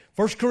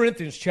1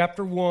 Corinthians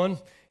chapter 1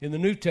 in the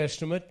New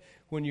Testament.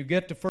 When you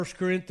get to 1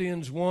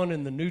 Corinthians 1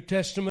 in the New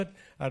Testament,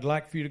 I'd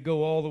like for you to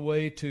go all the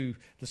way to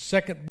the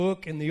second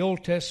book in the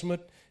Old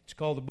Testament. It's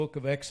called the book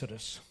of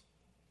Exodus.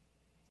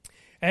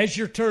 As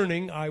you're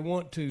turning, I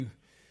want to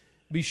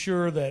be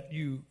sure that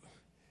you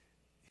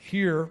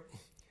hear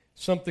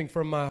something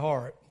from my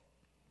heart.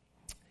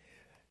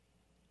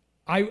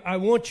 I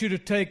want you to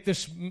take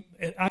this.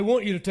 I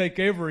want you to take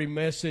every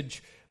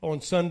message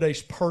on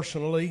Sundays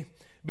personally,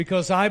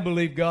 because I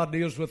believe God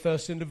deals with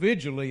us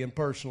individually and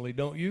personally,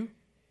 don't you?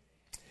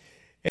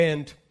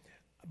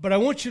 But I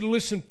want you to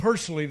listen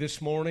personally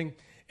this morning.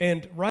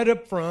 And right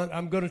up front,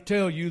 I'm going to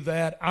tell you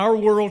that our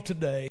world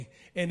today,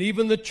 and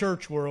even the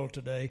church world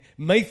today,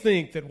 may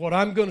think that what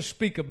I'm going to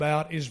speak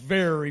about is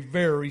very,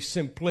 very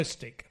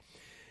simplistic.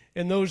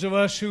 And those of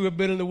us who have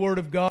been in the Word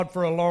of God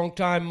for a long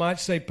time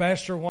might say,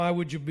 Pastor, why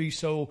would you be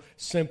so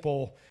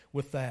simple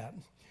with that?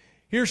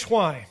 Here's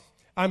why.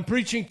 I'm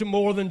preaching to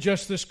more than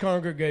just this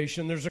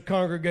congregation. There's a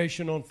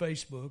congregation on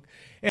Facebook.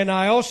 And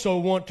I also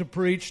want to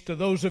preach to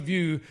those of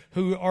you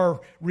who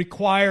are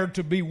required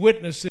to be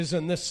witnesses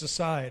in this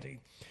society.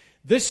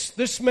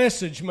 This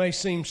message may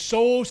seem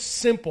so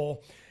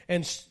simple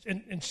and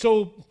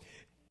so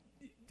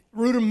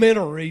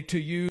rudimentary to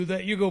you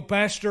that you go,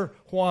 Pastor,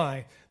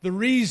 why? The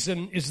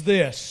reason is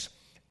this.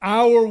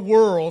 Our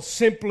world,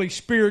 simply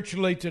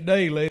spiritually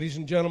today, ladies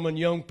and gentlemen,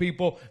 young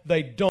people,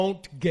 they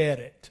don't get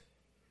it.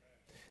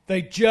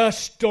 They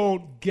just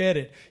don't get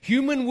it.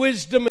 Human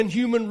wisdom and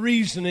human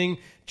reasoning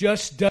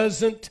just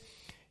doesn't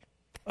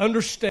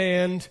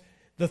understand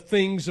the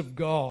things of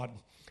God.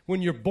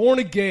 When you're born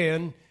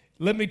again,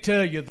 let me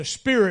tell you, the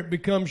Spirit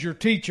becomes your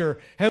teacher.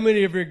 How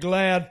many of you are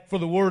glad for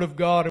the Word of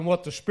God and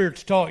what the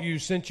Spirit's taught you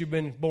since you've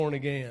been born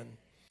again?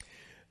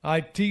 I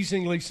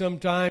teasingly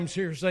sometimes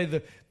hear say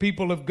the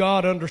people of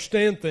God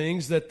understand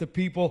things that the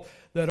people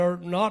that are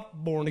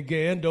not born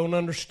again don't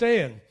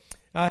understand.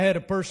 I had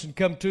a person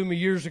come to me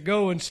years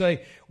ago and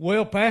say,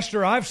 well,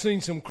 Pastor, I've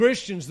seen some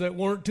Christians that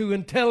weren't too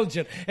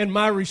intelligent. And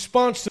my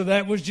response to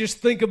that was just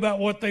think about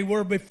what they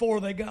were before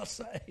they got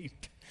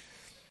saved.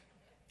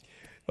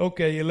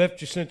 Okay, you left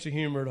your sense of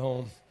humor at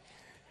home.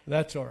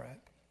 That's all right.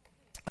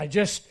 I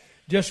just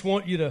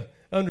want you to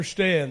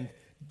understand,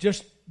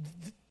 this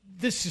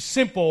is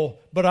simple,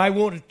 but I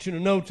wanted you to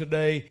know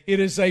today it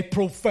is a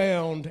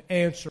profound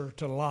answer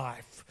to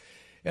life,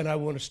 and I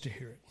want us to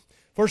hear it.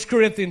 1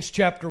 Corinthians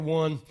chapter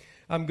 1,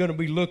 I'm going to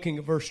be looking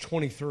at verse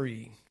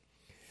 23.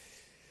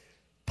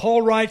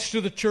 Paul writes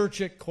to the church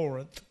at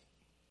Corinth.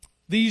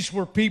 These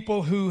were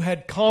people who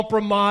had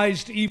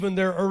compromised even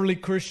their early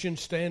Christian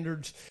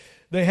standards.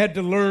 They had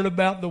to learn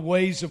about the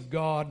ways of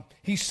God.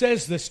 He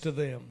says this to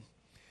them.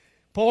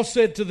 Paul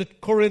said to the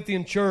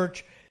Corinthian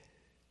church,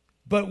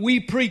 but we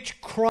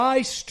preach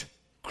Christ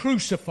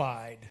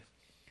crucified.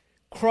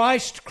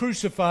 Christ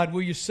crucified.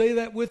 Will you say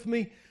that with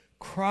me?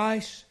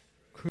 Christ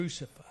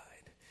crucified.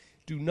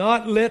 Do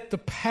not let the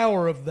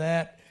power of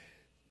that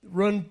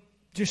run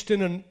just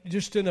in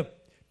a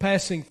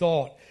passing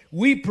thought.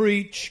 We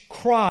preach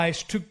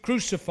Christ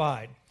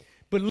crucified.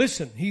 But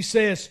listen, he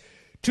says,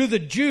 to the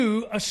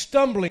Jew, a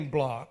stumbling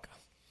block.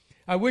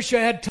 I wish I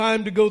had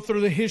time to go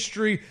through the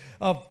history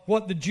of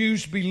what the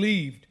Jews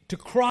believed. To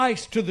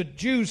Christ, to the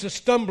Jews, a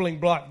stumbling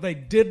block. They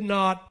did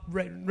not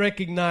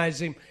recognize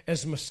him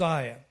as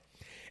Messiah.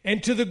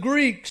 And to the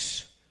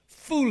Greeks,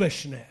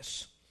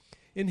 foolishness.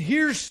 And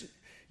here's,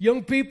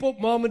 young people,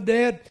 mom and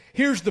dad,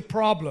 here's the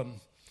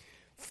problem.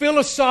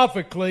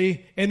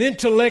 Philosophically and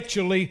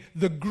intellectually,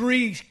 the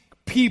Greek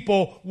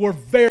people were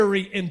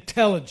very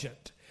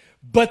intelligent,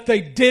 but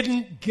they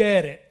didn't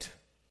get it.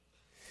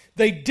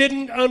 They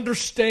didn't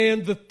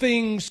understand the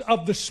things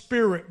of the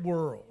spirit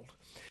world.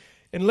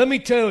 And let me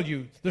tell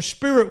you, the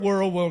spirit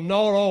world will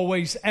not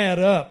always add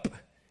up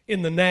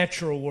in the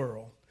natural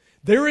world.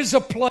 There is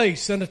a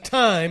place and a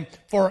time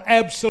for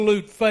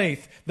absolute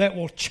faith that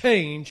will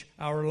change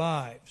our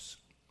lives.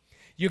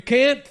 You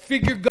can't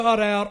figure God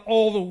out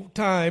all the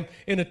time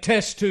in a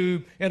test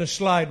tube and a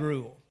slide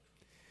rule.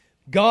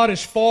 God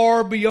is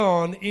far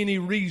beyond any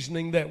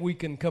reasoning that we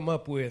can come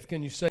up with.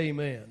 Can you say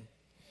amen?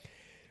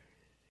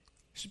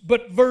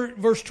 But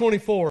verse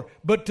 24,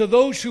 but to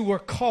those who were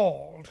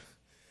called,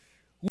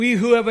 we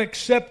who have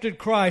accepted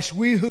Christ,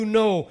 we who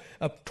know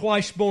a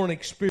twice-born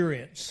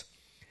experience,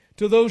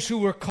 to those who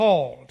were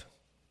called,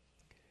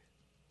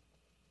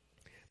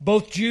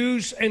 both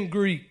Jews and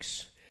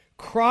Greeks,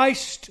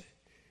 Christ,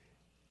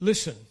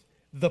 listen,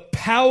 the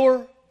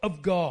power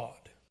of God.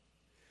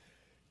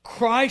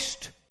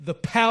 Christ, the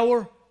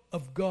power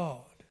of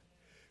God.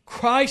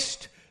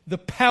 Christ, the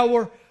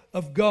power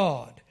of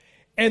God,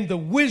 and the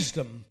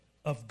wisdom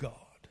of God.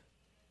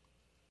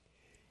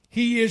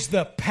 He is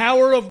the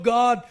power of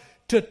God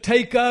to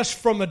take us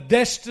from a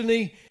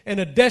destiny and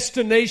a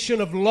destination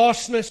of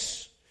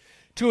lostness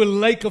to a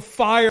lake of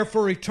fire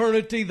for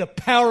eternity, the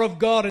power of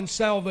God in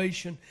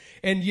salvation.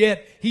 And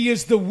yet, He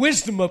is the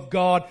wisdom of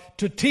God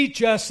to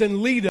teach us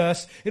and lead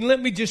us. And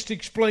let me just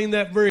explain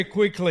that very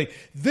quickly.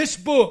 This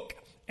book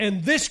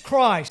and this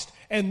Christ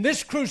And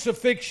this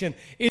crucifixion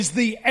is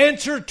the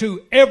answer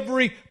to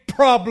every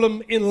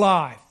problem in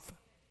life.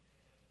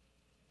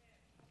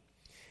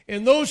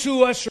 And those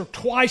who us are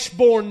twice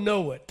born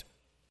know it.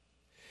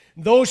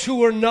 Those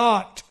who are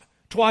not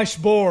twice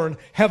born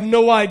have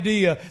no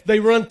idea. They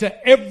run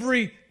to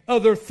every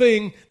other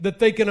thing that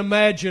they can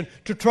imagine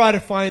to try to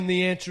find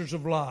the answers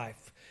of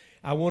life.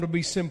 I want to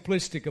be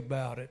simplistic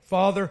about it.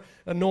 Father,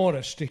 anoint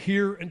us to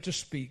hear and to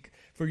speak.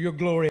 For your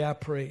glory I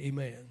pray,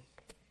 amen.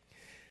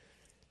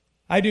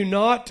 I do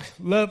not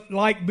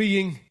like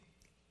being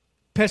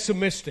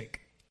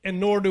pessimistic, and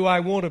nor do I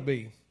want to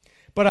be.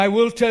 But I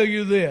will tell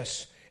you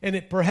this, and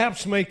it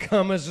perhaps may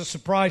come as a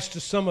surprise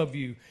to some of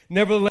you.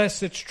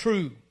 Nevertheless, it's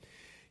true.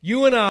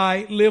 You and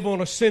I live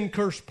on a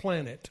sin-cursed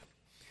planet.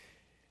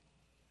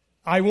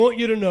 I want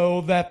you to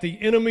know that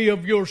the enemy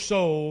of your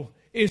soul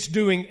is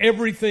doing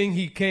everything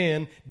he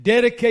can,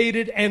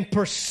 dedicated and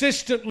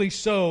persistently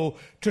so,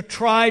 to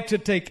try to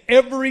take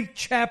every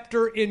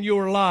chapter in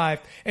your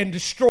life and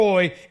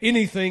destroy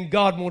anything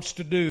God wants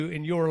to do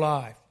in your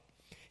life.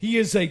 He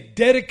is a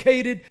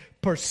dedicated,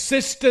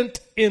 persistent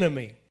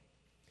enemy.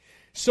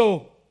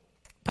 So,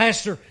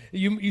 Pastor,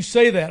 you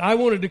say that. I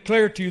want to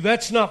declare to you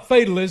that's not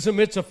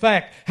fatalism, it's a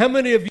fact. How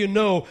many of you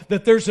know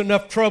that there's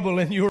enough trouble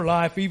in your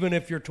life even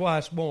if you're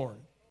twice born?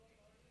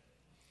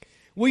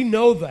 We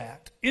know that.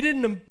 It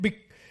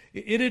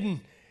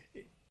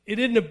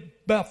isn't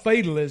about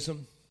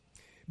fatalism,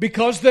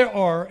 because there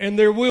are and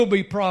there will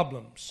be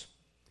problems.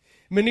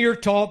 Many are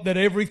taught that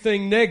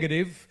everything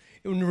negative,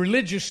 in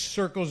religious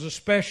circles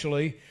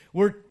especially,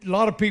 a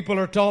lot of people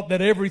are taught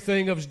that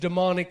everything is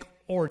demonic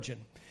origin.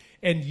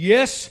 And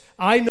yes,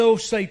 I know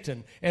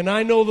Satan, and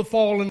I know the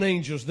fallen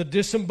angels, the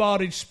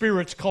disembodied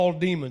spirits called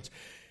demons,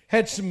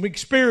 had some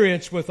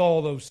experience with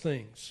all those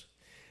things.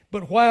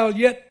 But while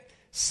yet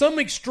some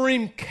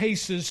extreme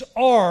cases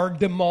are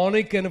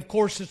demonic, and of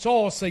course it's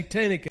all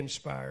satanic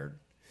inspired,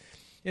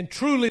 and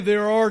truly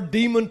there are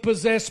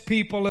demon-possessed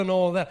people and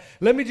all that.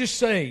 Let me just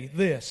say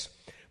this.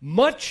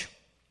 Much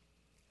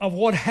of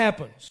what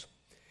happens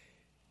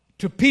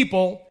to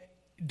people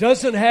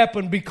doesn't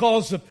happen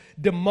because of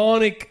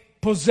demonic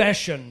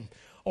possession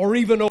or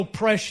even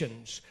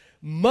oppressions.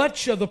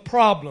 Much of the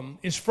problem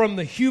is from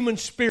the human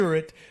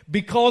spirit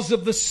because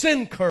of the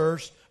sin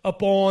curse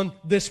upon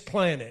this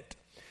planet.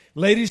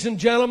 Ladies and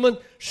gentlemen,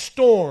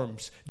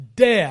 storms,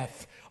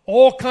 death,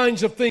 all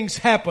kinds of things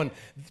happen.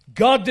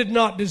 God did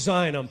not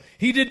design them.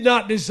 He did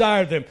not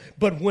desire them.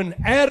 But when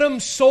Adam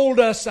sold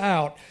us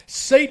out,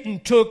 Satan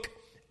took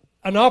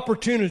an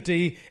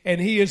opportunity, and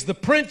he is the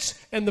prince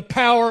and the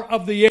power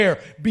of the air.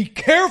 Be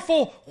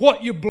careful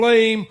what you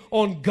blame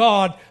on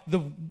God, the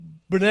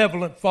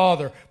benevolent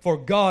Father, for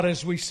God,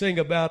 as we sing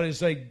about,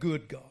 is a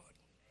good God.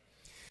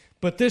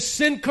 But this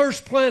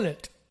sin-cursed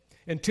planet,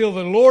 until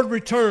the Lord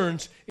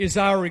returns, is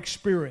our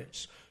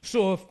experience.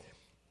 So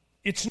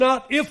it's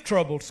not if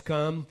troubles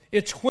come,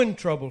 it's when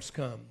troubles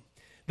come.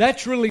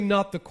 That's really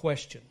not the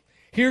question.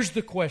 Here's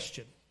the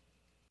question.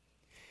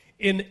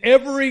 In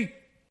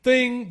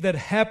everything that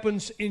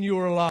happens in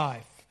your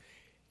life,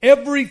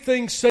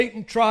 everything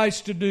Satan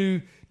tries to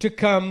do to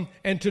come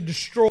and to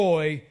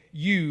destroy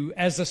you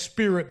as a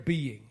spirit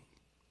being,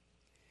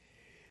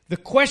 the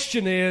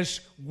question is,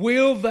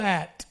 will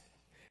that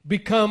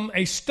become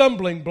a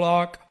stumbling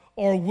block,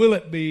 or will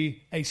it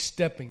be a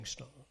stepping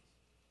stone?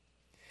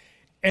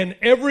 And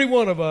every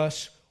one of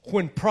us,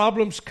 when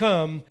problems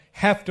come,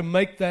 have to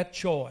make that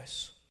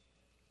choice.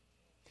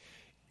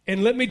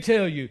 And let me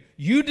tell you,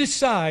 you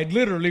decide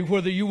literally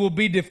whether you will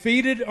be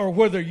defeated or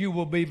whether you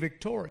will be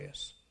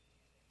victorious.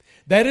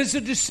 That is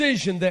a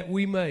decision that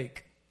we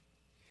make.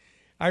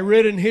 I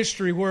read in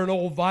history where an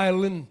old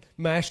violin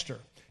master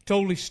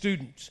told his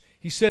students,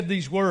 he said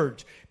these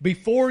words,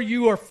 "Before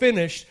you are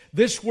finished,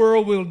 this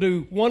world will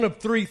do one of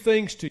three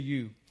things to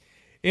you.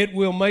 It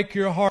will make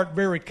your heart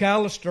very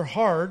calloused or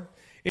hard,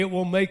 it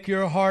will make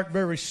your heart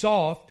very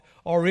soft,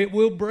 or it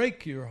will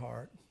break your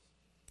heart."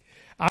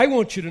 I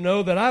want you to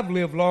know that I've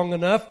lived long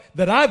enough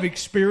that I've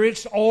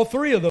experienced all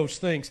three of those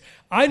things.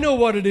 I know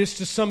what it is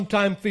to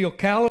sometimes feel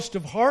calloused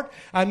of heart.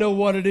 I know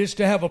what it is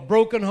to have a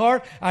broken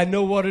heart. I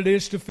know what it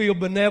is to feel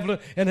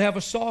benevolent and have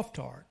a soft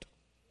heart.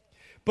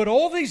 But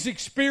all these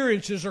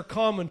experiences are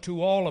common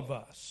to all of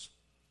us.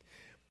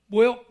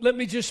 Well, let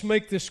me just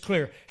make this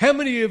clear. How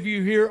many of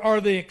you here are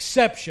the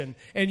exception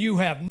and you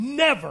have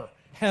never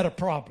had a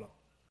problem?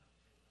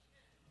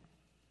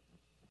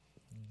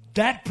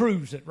 That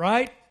proves it,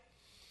 right?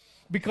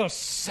 Because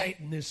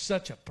Satan is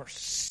such a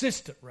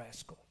persistent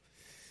rascal.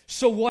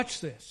 So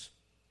watch this.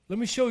 Let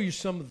me show you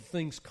some of the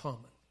things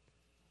common.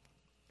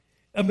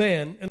 A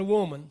man and a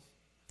woman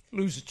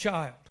lose a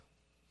child.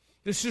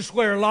 This is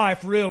where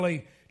life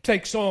really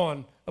takes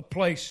on a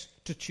place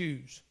to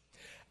choose.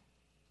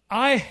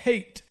 I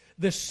hate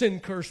this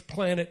sin-cursed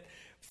planet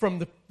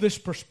from this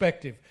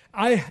perspective.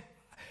 I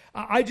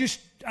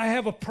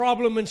have a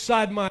problem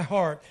inside my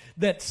heart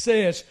that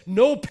says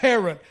no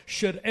parent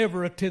should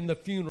ever attend the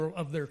funeral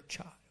of their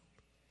child.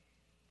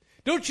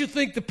 Don't you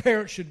think the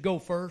parent should go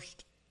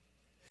first?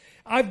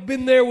 I've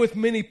been there with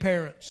many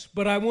parents,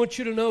 but I want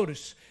you to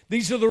notice,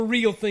 these are the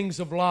real things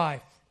of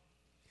life.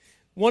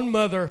 One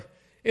mother,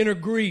 in her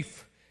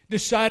grief,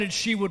 decided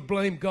she would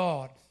blame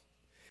God.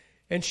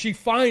 And she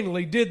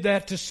finally did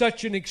that to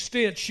such an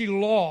extent she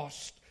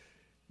lost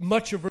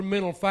much of her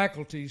mental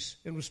faculties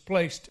and was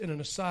placed in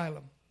an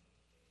asylum.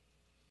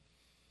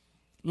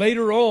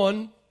 Later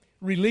on,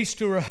 released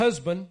to her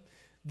husband,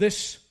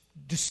 this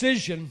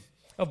decision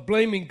of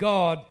blaming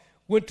God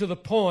went to the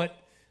point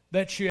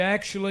that she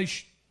actually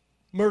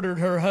murdered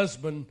her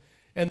husband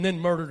and then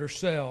murdered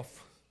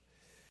herself.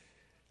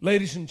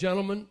 Ladies and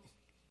gentlemen,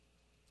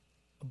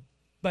 a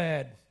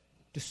bad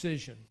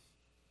decision.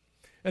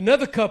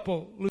 Another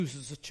couple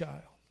loses a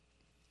child.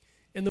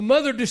 And the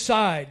mother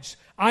decides,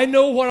 I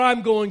know what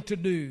I'm going to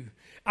do.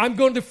 I'm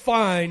going to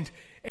find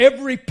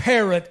every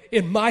parent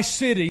in my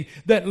city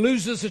that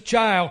loses a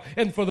child,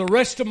 and for the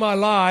rest of my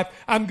life,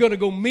 I'm going to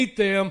go meet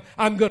them.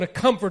 I'm going to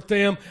comfort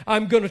them.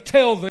 I'm going to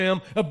tell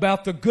them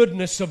about the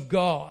goodness of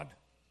God.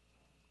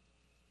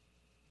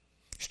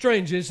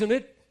 Strange, isn't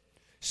it?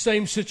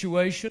 Same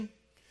situation.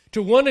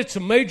 To one, it's a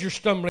major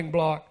stumbling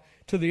block.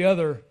 To the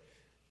other,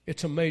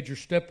 it's a major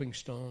stepping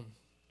stone.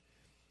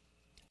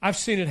 I've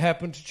seen it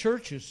happen to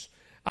churches.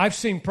 I've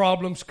seen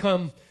problems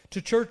come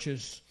to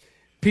churches.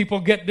 People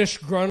get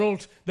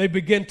disgruntled. They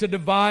begin to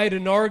divide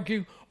and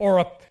argue.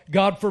 Or,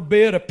 God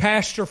forbid, a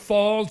pastor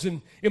falls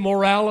in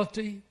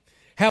immorality.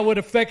 How it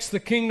affects the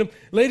kingdom.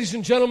 Ladies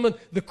and gentlemen,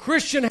 the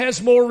Christian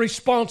has more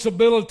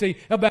responsibility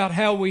about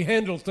how we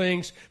handle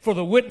things for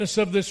the witness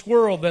of this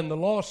world than the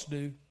lost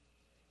do.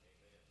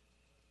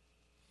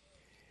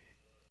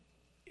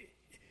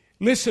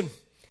 Listen,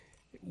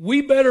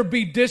 we better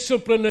be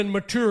disciplined and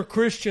mature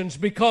Christians,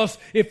 because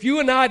if you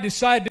and I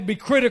decide to be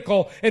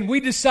critical and we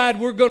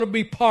decide we're going to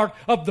be part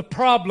of the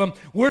problem,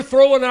 we're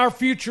throwing our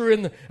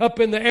future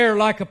up in the air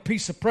like a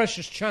piece of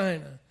precious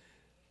china.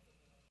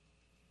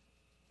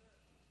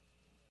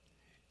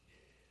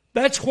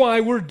 That's why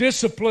we're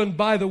disciplined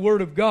by the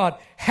Word of God.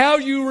 How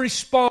you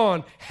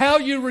respond,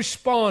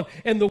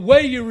 and the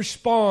way you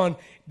respond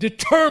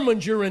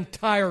determines your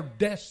entire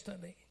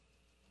destiny.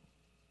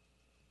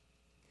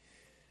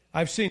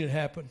 I've seen it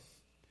happen.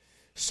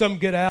 Some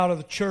get out of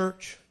the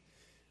church.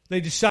 They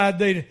decide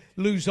they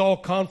lose all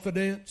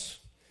confidence.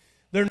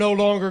 They're no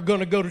longer going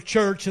to go to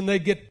church, and they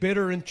get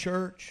bitter in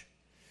church.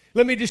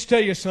 Let me just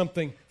tell you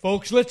something,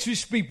 folks. Let's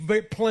just be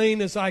very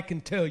plain as I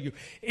can tell you.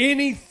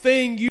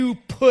 Anything you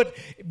put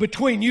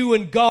between you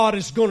and God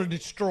is going to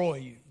destroy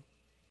you.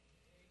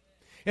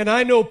 And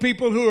I know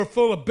people who are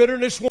full of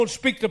bitterness won't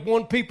speak to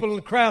one people in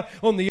the crowd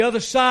on the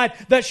other side.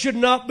 That should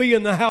not be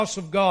in the house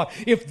of God.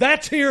 If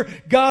that's here,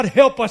 God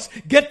help us.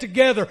 Get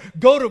together.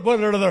 Go to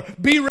one another.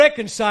 Be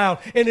reconciled.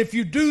 And if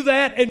you do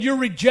that and you're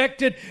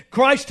rejected,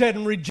 Christ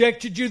hadn't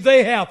rejected you.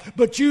 They have.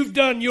 But you've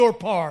done your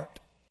part.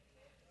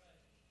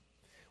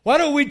 Why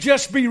don't we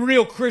just be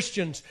real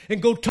Christians and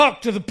go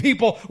talk to the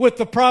people with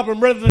the problem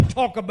rather than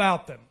talk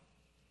about them?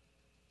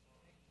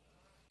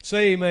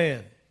 Say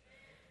amen.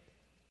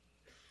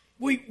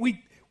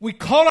 We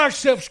call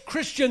ourselves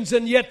Christians,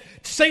 and yet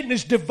Satan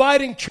is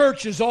dividing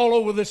churches all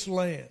over this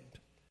land.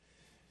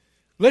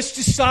 Let's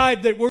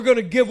decide that we're going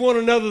to give one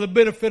another the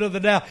benefit of the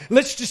doubt.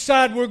 Let's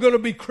decide we're going to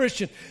be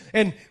Christian.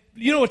 And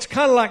you know, it's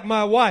kind of like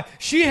my wife.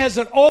 She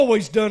hasn't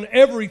always done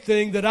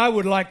everything that I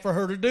would like for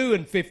her to do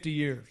in 50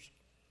 years.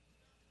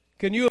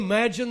 Can you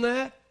imagine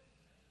that?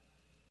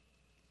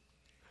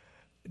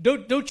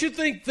 Don't you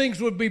think things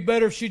would be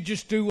better if she'd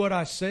just do what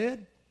I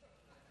said?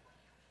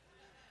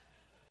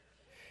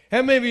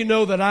 How many of you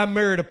know that I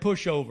married a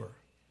pushover?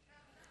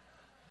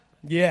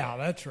 Yeah,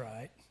 that's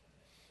right.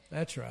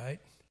 That's right.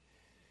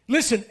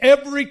 Listen,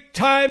 every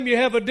time you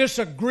have a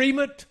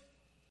disagreement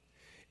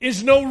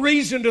is no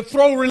reason to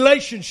throw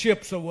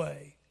relationships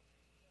away.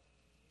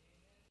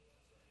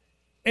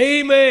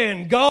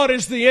 Amen. God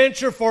is the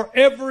answer for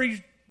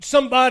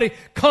somebody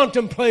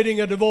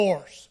contemplating a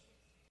divorce.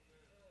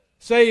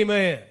 Say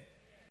amen.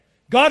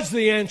 God's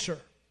the answer.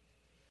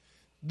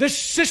 This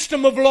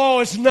system of law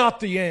is not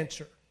the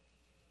answer.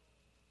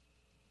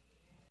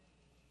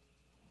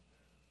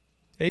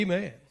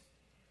 Amen.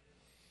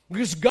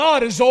 Because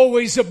God is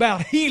always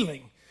about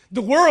healing.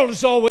 The world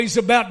is always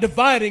about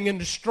dividing and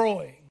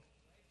destroying.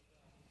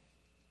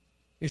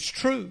 It's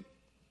true.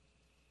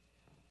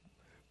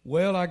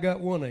 Well, I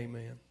got one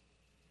amen.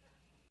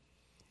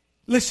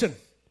 Listen,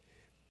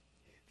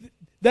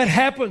 that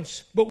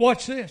happens, but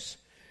watch this.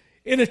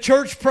 In a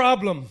church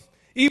problem,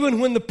 even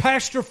when the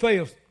pastor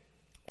fails,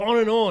 on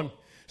and on,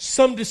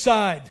 some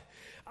decide,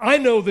 I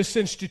know this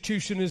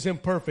institution is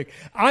imperfect.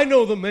 I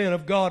know the man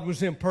of God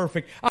was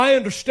imperfect. I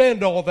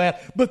understand all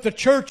that. But the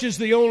church is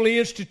the only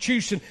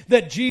institution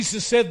that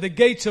Jesus said the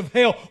gates of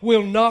hell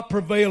will not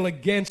prevail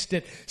against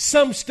it.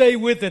 Some stay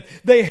with it.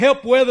 They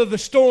help weather the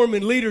storm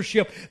in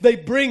leadership. They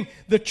bring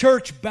the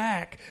church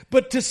back.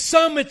 But to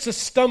some, it's a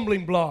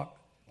stumbling block.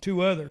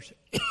 To others,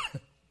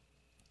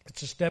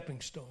 it's a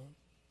stepping stone.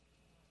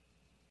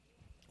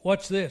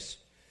 Watch this.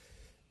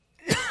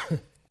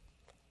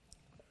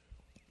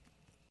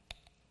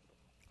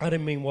 I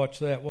didn't mean watch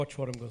that. Watch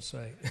what I'm going to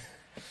say.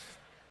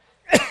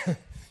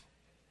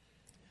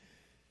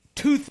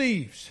 Two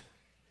thieves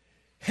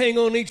hang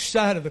on each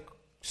side of the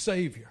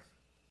Savior.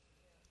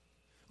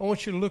 I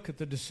want you to look at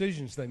the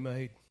decisions they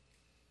made.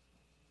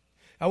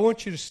 I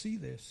want you to see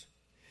this.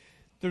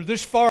 They're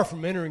this far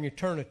from entering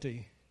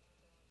eternity.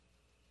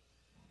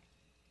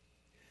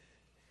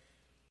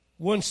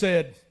 One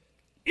said,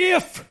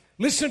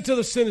 listen to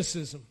the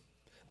cynicism.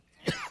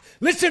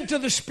 Listen to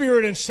the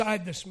spirit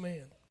inside this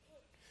man.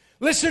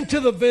 Listen to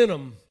the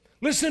venom.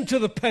 Listen to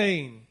the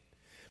pain.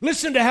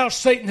 Listen to how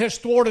Satan has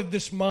thwarted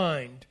this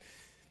mind.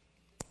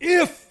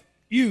 If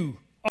you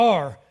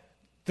are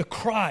the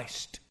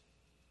Christ,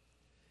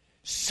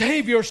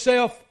 save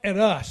yourself and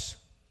us.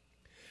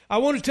 I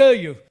want to tell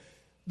you,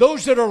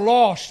 those that are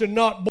lost and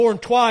not born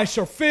twice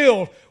are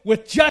filled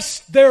with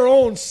just their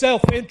own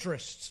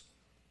self-interests.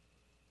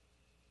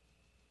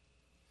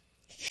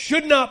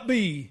 Should not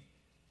be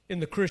in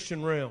the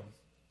Christian realm.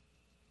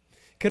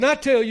 Can I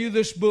tell you,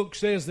 this book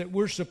says that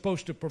we're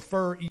supposed to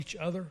prefer each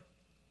other?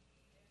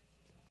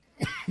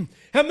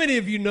 How many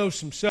of you know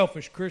some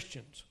selfish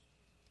Christians?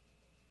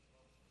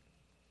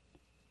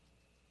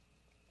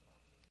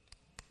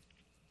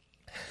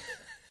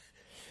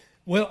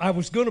 Well, I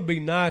was going to be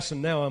nice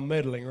and now I'm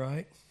meddling,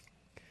 right?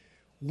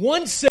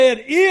 One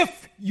said,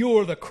 if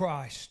you're the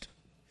Christ.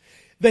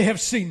 They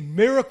have seen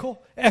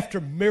miracle after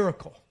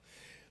miracle.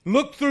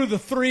 Look through the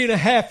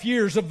 3.5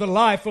 years of the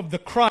life of the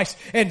Christ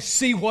and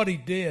see what he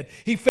did.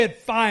 He fed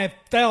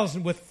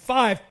 5,000 with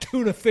 5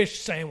 tuna fish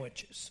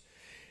sandwiches,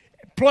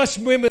 plus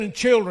women and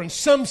children.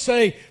 Some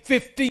say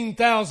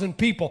 15,000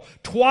 people.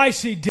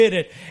 Twice he did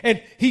it.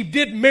 And he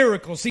did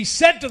miracles. He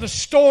said to the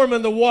storm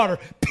and the water,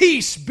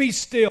 peace, be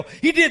still.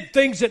 He did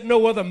things that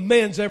no other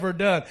man's ever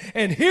done.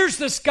 And here's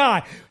this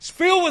guy,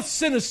 filled with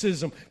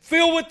cynicism,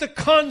 filled with the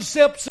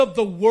concepts of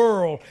the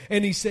world.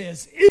 And he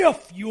says,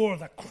 if you're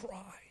the Christ.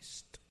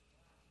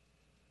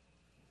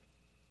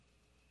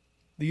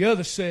 The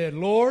other said,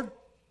 Lord,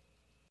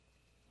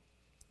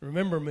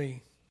 remember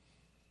me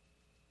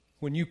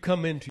when you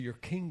come into your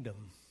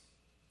kingdom.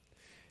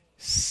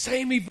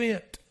 Same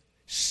event,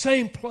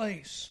 same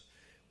place.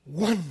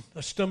 One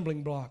a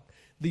stumbling block,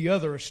 the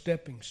other a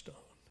stepping stone.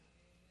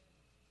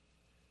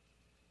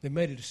 They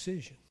made a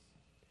decision.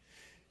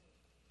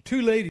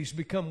 2 ladies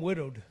become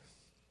widowed.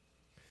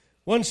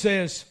 One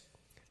says,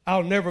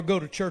 I'll never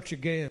go to church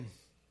again.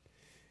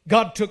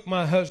 God took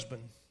my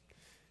husband.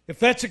 If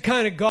that's the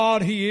kind of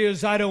God he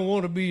is, I don't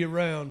want to be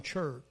around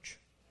church.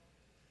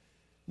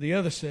 The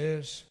other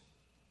says,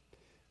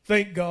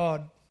 thank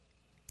God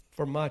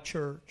for my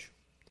church.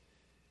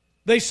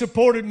 They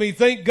supported me.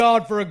 Thank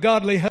God for a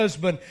godly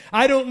husband.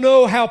 I don't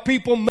know how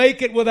people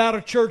make it without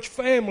a church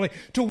family.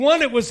 To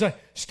one, it was a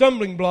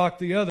stumbling block.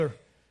 The other,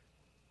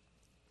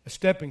 a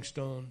stepping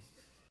stone.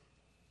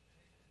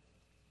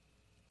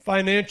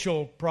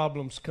 Financial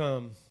problems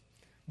come.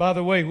 By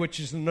the way, which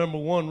is the number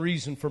one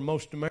reason for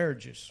most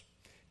marriages.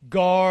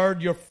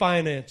 Guard your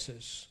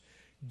finances.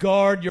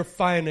 Guard your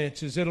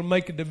finances. It'll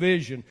make a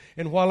division.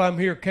 And while I'm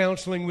here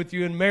counseling with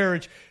you in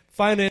marriage,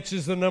 finance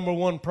is the number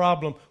one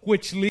problem,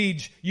 which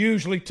leads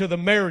usually to the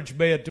marriage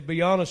bed, to be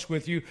honest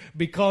with you,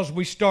 because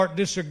we start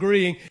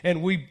disagreeing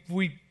and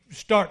we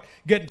start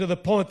getting to the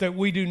point that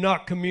we do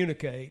not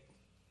communicate.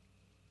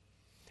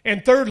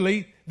 And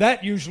thirdly,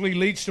 that usually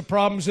leads to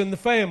problems in the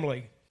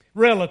family,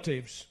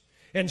 relatives.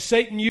 And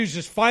Satan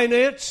uses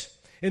finance,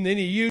 and then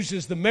he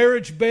uses the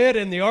marriage bed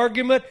and the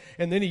argument,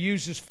 and then he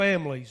uses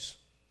families.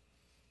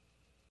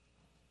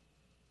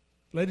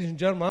 Ladies and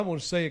gentlemen, I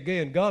want to say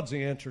again, God's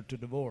the answer to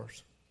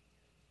divorce.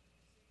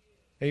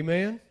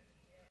 Amen?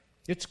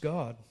 It's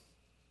God.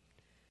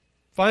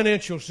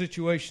 Financial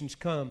situations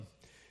come.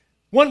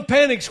 One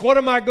panics, what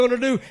am I going to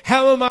do?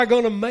 How am I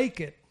going to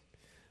make it?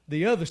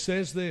 The other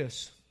says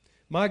this,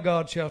 my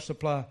God shall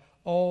supply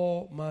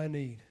all my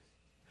need.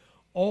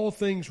 All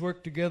things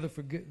work together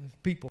for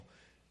people,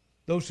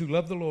 those who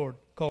love the Lord,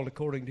 called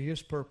according to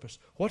His purpose.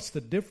 What's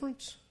the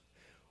difference?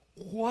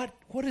 What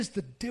is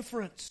the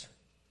difference?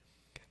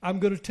 I'm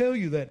going to tell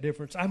you that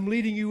difference. I'm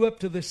leading you up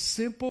to this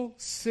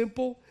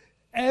simple,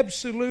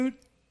 absolute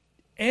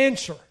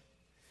answer.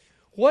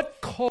 What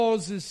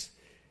causes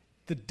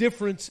the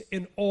difference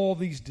in all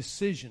these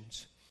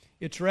decisions?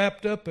 It's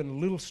wrapped up in a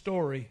little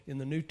story in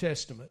the New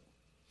Testament.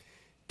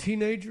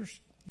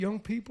 Teenagers, young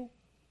people,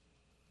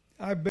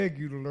 I beg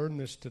you to learn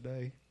this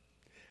today.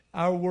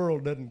 Our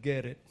world doesn't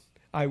get it.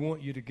 I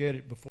want you to get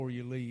it before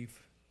you leave.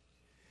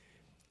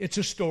 It's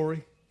a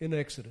story in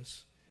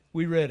Exodus.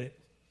 We read it.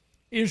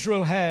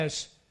 Israel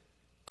has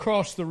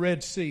crossed the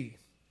Red Sea.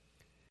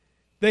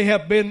 They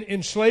have been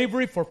in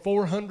slavery for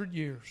 400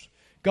 years.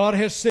 God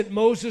has sent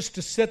Moses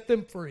to set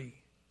them free.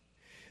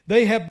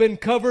 They have been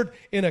covered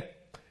in a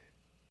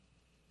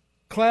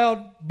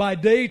cloud by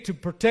day to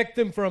protect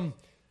them from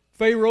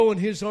Pharaoh and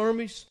his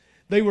armies.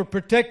 They were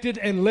protected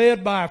and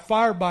led by a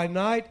fire by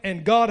night,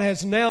 and God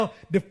has now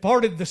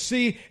departed the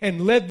sea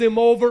and led them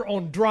over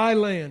on dry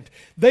land.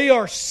 They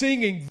are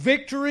singing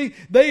victory.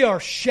 They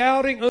are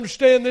shouting.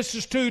 Understand, this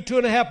is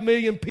 2.5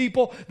 million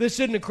people. This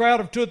isn't a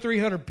crowd of 200 or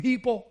 300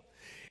 people.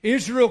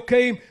 Israel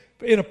came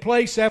in a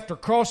place after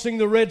crossing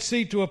the Red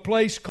Sea to a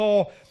place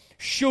called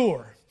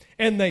Shur.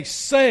 And they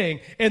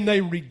sang and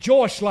they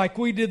rejoiced like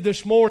we did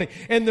this morning.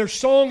 And their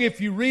song, if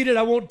you read it,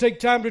 I won't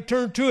take time to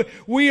turn to it.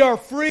 We are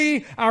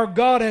free. Our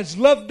God has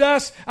loved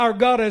us. Our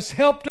God has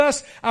helped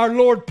us. Our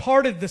Lord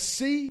parted the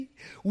sea.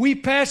 We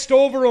passed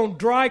over on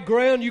dry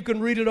ground. You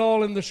can read it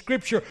all in the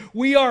Scripture.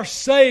 We are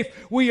safe.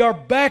 We are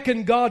back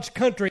in God's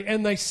country.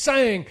 And they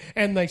sang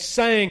and they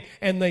sang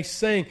and they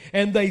sang.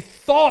 And they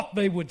thought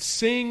they would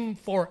sing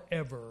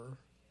forever.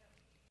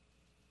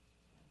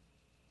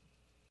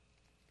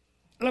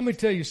 Let me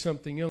tell you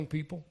something, young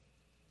people.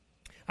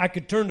 I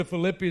could turn to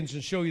Philippians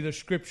and show you the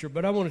Scripture,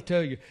 but I want to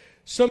tell you,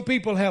 some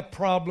people have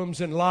problems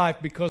in life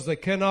because they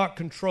cannot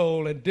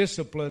control and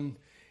discipline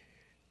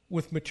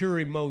with mature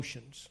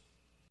emotions.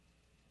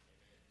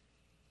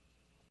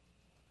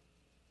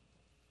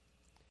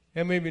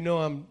 And maybe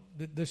know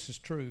this is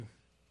true.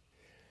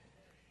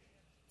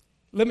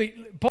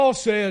 Paul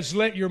says,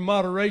 let your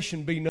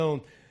moderation be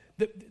known.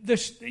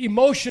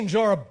 Emotions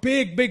are a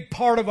big, big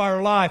part of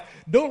our life.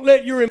 Don't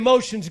let your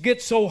emotions get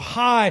so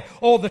high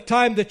all the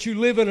time that you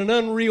live in an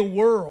unreal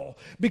world.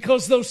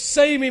 Because those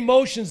same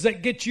emotions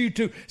that get you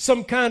to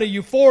some kind of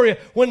euphoria,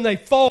 when they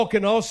fall,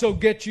 can also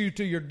get you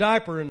to your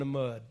diaper in the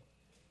mud.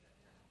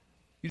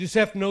 You just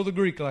have to know the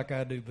Greek like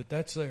I do, but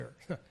that's there.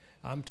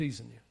 I'm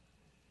teasing you.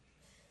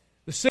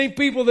 The same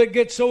people that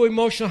get so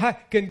emotional high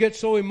can get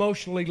so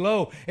emotionally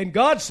low. And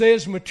God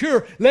says,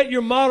 mature, let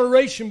your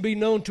moderation be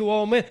known to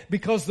all men,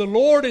 because the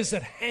Lord is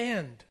at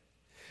hand.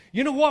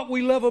 You know what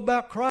we love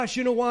about Christ?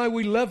 You know why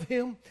we love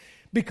Him?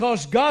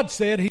 Because God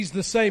said He's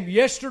the same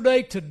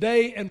yesterday,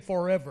 today, and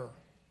forever.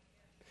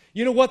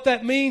 You know what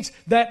that means?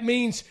 That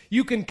means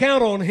you can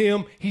count on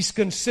Him. He's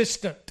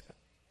consistent.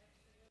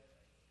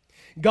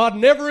 God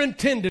never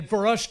intended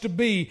for us to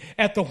be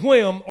at the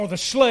whim or the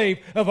slave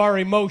of our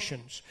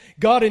emotions.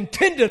 God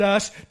intended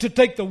us to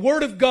take the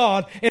Word of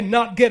God and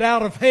not get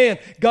out of hand.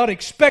 God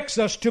expects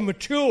us to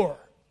mature.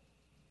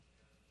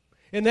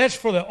 And that's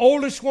for the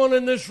oldest one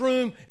in this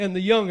room and the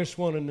youngest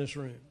one in this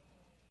room.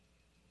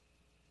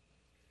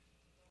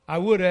 I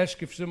would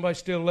ask if somebody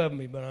still loved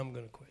me, but I'm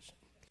going to quit.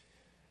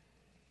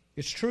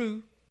 It's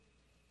true.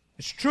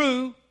 It's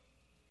true.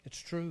 It's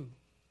true.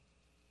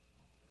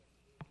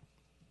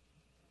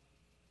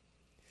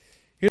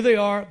 Here they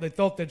are. They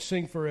thought they'd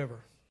sing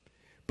forever.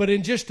 But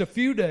in just a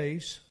few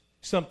days,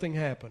 something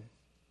happened.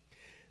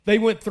 They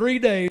went 3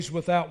 days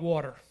without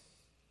water.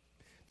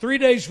 3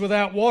 days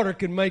without water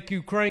can make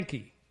you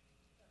cranky.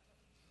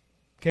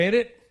 Can't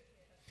it?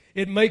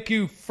 It make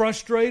you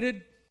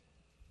frustrated.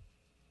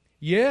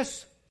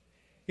 Yes?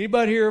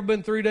 Anybody here ever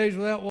been 3 days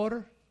without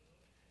water?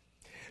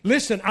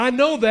 Listen, I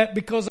know that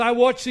because I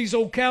watch these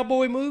old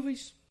cowboy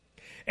movies.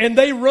 And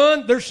they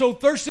run. They're so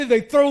thirsty, they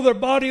throw their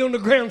body on the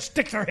ground,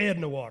 stick their head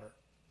in the water.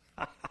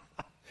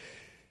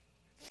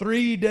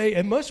 3 days.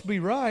 It must be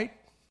right.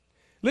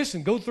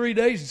 Listen, go 3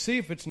 days and see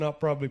if it's not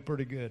probably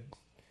pretty good.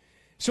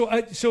 So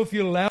if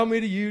you allow me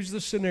to use the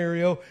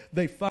scenario,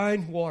 they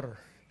find water.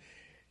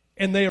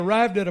 And they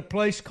arrived at a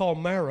place called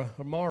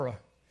Mara.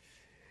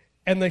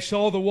 And they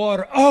saw the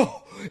water.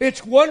 Oh,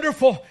 it's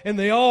wonderful. And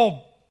they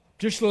all,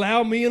 just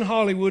allow me in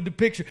Hollywood to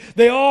picture.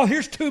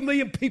 Here's 2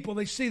 million people.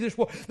 They see this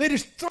water. They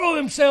just throw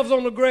themselves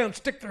on the ground,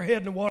 stick their head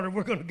in the water.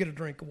 We're going to get a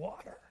drink of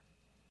water.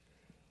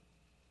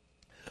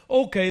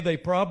 Okay, they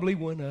probably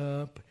went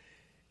up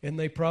and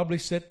they probably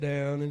sit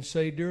down and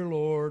say, Dear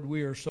Lord,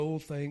 we are so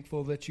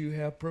thankful that you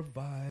have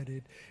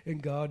provided.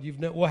 And God, you've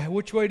never, well,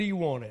 which way do you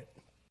want it?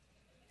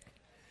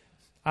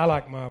 I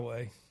like my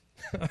way.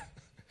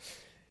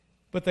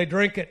 But they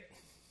drink it.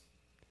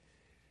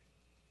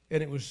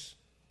 And it was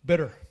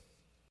bitter.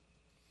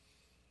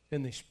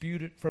 And they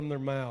spewed it from their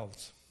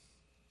mouths.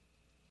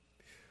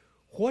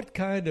 What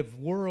kind of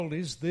world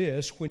is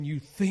this when you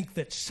think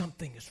that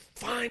something is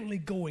finally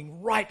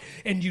going right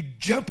and you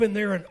jump in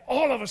there and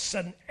all of a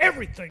sudden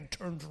everything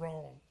turns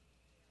wrong?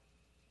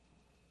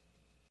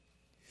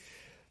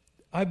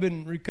 I've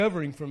been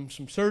recovering from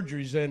some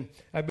surgeries and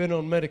I've been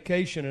on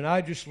medication, and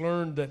I just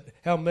learned that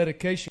how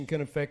medication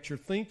can affect your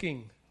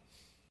thinking.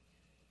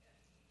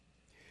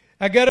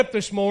 I got up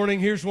this morning.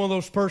 Here's one of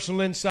those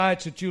personal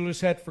insights that you'll just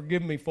have to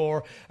forgive me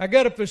for. I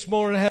got up this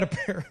morning. I had a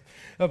pair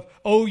of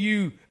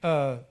OU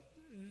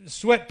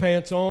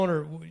sweatpants on,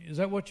 or is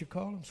that what you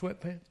call them,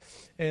 sweatpants?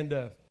 And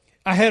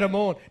I had them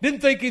on. Didn't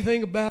think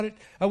anything about it.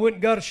 I went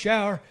and got a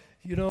shower,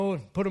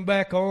 and put them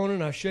back on,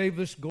 and I shaved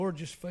this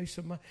gorgeous face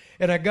of mine.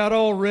 And I got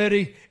all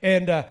ready,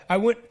 and I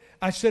put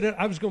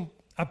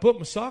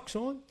my socks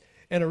on,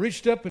 and I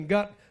reached up and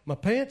got my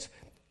pants,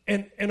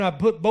 and I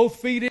put both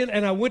feet in,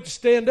 and I went to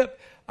stand up.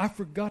 I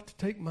forgot to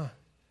take my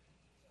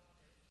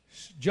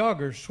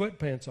joggers,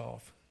 sweatpants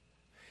off.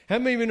 How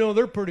many of you know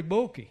they're pretty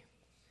bulky?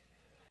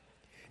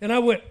 And I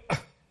went,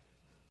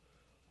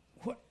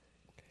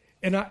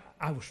 And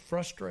I was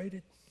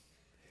frustrated.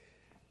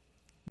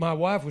 My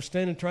wife was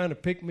standing trying to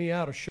pick me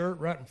out a shirt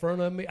right in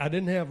front of me. I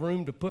didn't have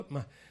room to put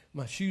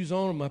my shoes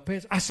on and my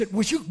pants. I said,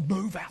 would you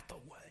move out the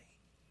way?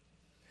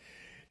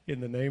 In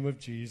the name of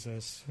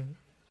Jesus.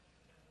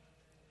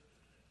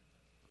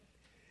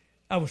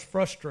 I was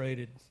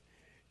frustrated.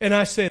 And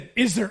I said,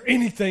 is there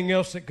anything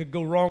else that could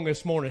go wrong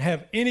this morning?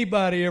 Have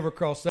anybody ever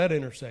crossed that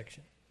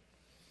intersection?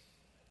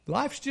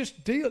 Life's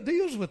just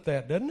deals with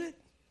that, doesn't it?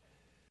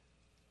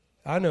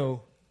 I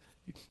know.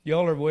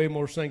 Y'all are way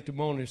more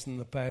sanctimonious than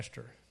the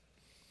pastor.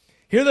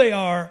 Here they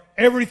are.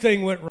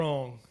 Everything went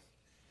wrong.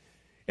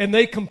 And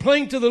they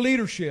complained to the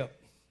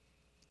leadership.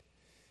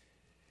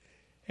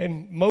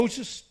 And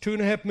Moses,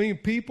 2.5 million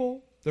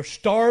people, they're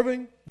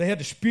starving. They had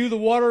to spew the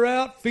water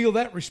out, feel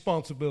that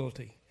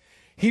responsibility.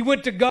 He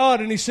went to God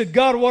and he said,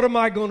 God, what am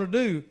I going to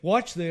do?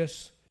 Watch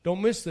this.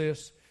 Don't miss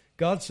this.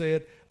 God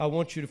said, I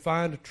want you to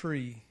find a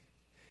tree,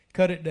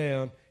 cut it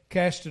down,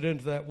 cast it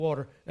into that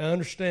water. Now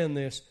understand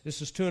this.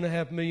 This is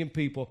 2.5 million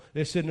people.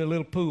 This isn't a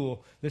little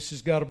pool. This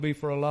has got to be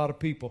for a lot of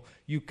people.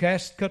 You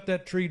cut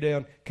that tree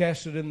down,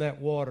 cast it in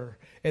that water.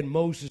 And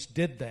Moses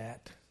did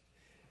that.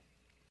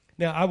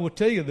 Now, I will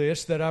tell you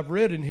this, that I've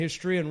read in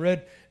history and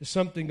read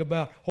something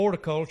about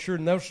horticulture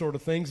and those sort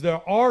of things.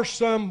 There are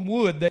some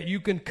wood that you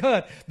can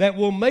cut that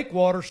will make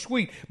water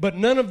sweet, but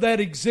none of that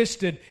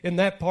existed in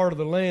that part of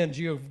the land.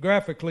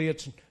 Geographically,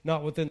 it's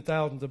not within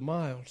thousands of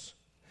miles.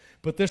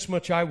 But this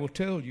much I will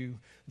tell you,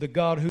 the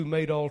God who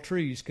made all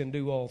trees can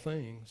do all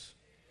things.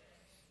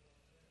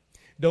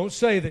 Don't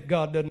say that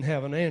God doesn't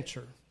have an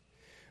answer.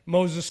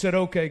 Moses said,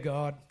 okay,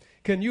 God,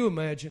 can you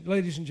imagine,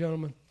 ladies and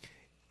gentlemen,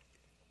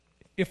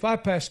 if I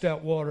passed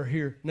out water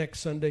here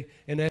next Sunday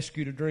and asked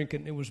you to drink it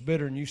and it was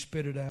bitter and you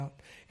spit it out,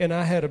 and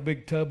I had a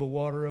big tub of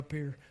water up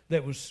here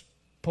that was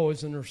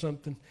poison or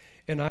something,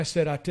 and I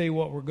said, I tell you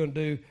what we're going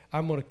to do,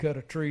 I'm going to cut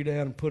a tree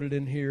down and put it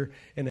in here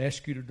and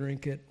ask you to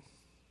drink it.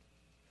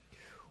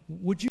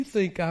 Would you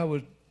think I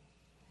would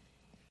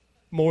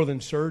more than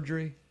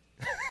surgery?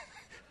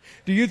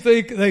 Do you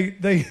think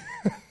they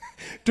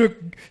took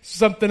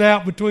something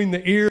out between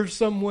the ears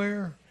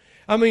somewhere?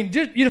 I mean,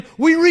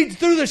 we read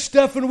through this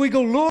stuff and we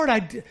go, Lord,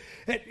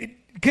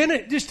 can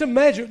it just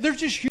imagine? They're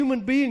just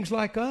human beings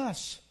like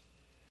us.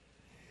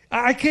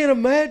 I can't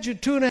imagine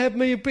 2.5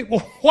 million people.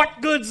 Well,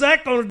 what good's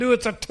that going to do?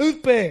 It's a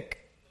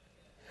toothpick.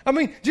 I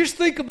mean, just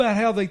think about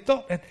how they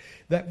thought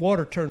that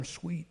water turned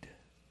sweet.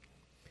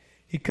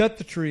 He cut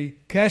the tree,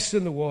 cast it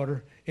in the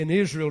water, and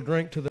Israel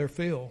drank to their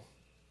fill.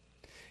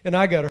 And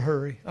I got to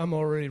hurry. I'm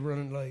already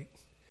running late.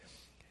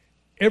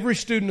 Every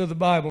student of the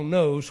Bible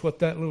knows what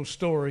that little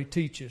story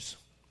teaches.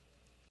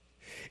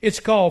 It's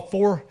called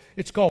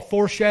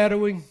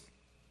foreshadowing.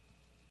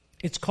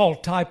 It's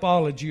called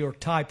typology or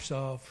types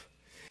of.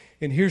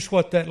 And here's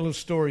what that little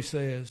story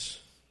says.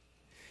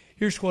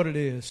 Here's what it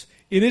is.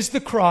 It is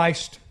the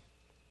Christ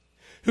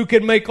who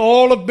can make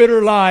all of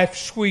bitter life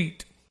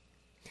sweet.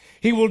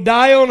 He will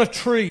die on a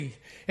tree.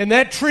 And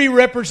that tree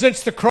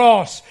represents the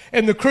cross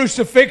and the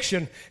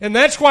crucifixion. And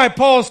that's why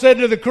Paul said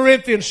to the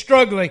Corinthians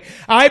struggling,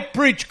 I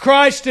preach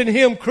Christ and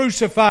Him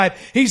crucified.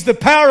 He's the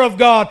power of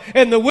God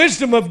and the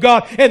wisdom of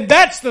God. And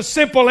that's the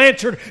simple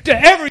answer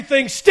to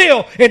everything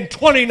still in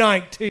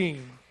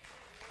 2019.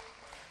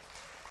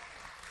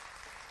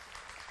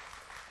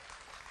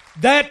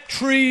 That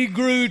tree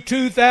grew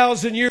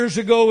 2,000 years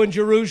ago in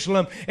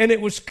Jerusalem, and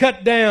it was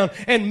cut down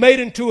and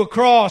made into a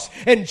cross.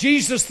 And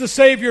Jesus the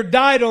Savior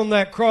died on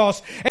that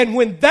cross. And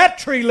when that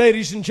tree,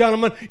 ladies and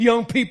gentlemen,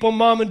 young people,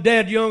 mom and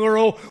dad, young or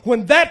old,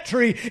 when that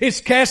tree is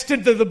cast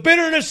into the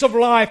bitterness of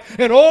life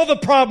and all the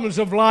problems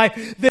of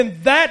life, then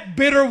that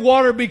bitter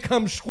water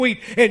becomes sweet,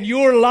 and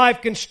your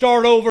life can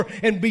start over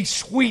and be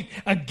sweet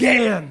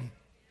again.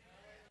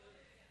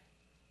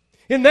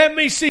 And that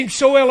may seem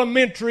so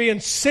elementary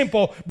and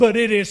simple, but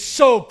it is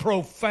so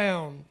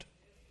profound.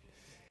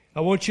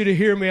 I want you to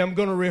hear me. I'm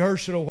going to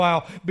rehearse it a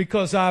while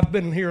because I've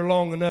been here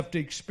long enough to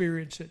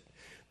experience it.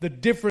 The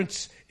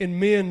difference in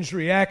men's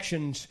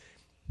reactions,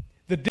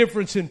 the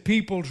difference in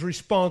people's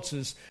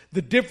responses,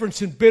 the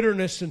difference in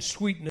bitterness and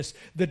sweetness,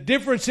 the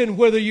difference in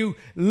whether you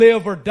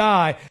live or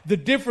die, the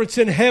difference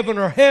in heaven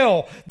or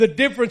hell, the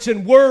difference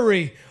in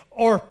worry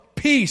or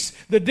peace,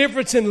 the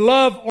difference in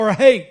love or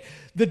hate,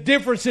 the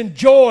difference in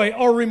joy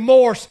or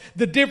remorse,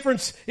 the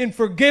difference in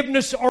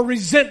forgiveness or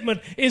resentment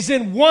is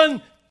in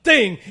one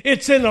thing.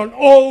 It's in an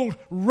old,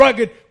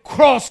 rugged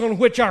cross on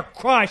which our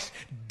Christ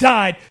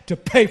died to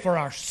pay for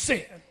our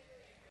sin.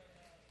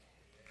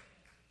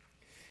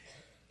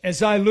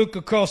 As I look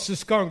across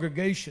this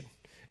congregation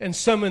and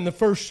some in the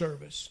first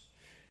service,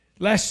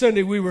 last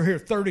Sunday we were here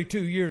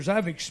 32 years.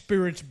 I've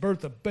experienced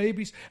birth of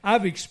babies.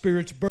 I've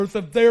experienced birth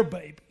of their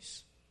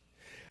babies.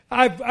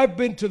 I've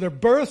been to their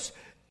births.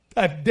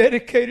 I've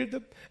dedicated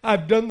them.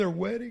 I've done their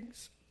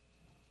weddings.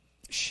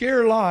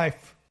 Share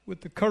life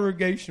with the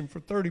congregation for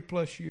 30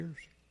 plus years.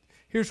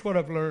 Here's what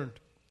I've learned.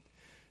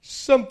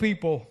 Some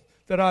people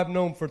that I've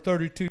known for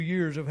 32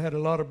 years have had a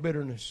lot of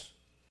bitterness.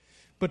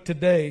 But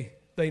today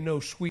they know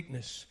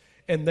sweetness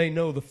and they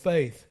know the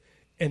faith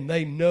and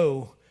they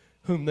know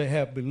whom they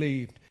have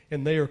believed,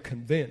 and they are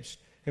convinced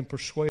and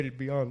persuaded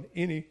beyond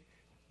any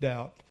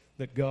doubt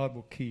that God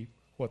will keep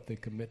what they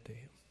commit to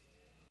Him.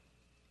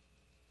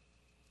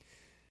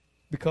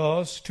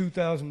 Because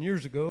 2,000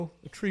 years ago,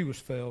 a tree was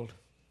felled,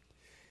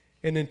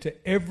 and into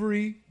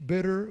every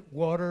bitter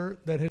water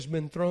that has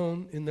been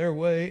thrown in their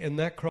way, and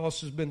that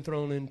cross has been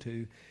thrown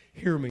into,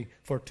 hear me,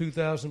 for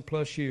 2,000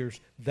 plus years,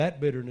 that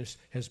bitterness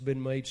has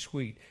been made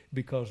sweet.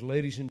 Because,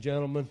 ladies and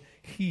gentlemen,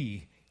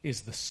 He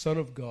is the Son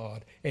of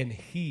God, and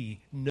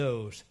He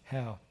knows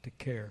how to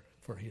care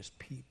for His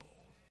people.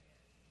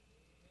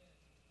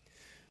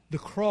 The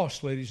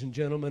cross, ladies and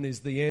gentlemen, is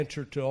the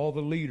answer to all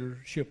the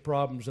leadership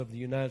problems of the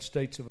United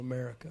States of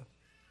America.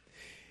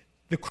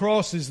 The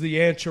cross is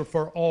the answer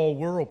for all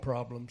world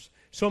problems.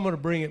 So I'm going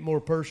to bring it more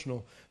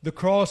personal. The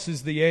cross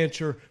is the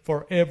answer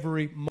for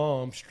every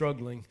mom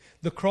struggling.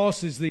 The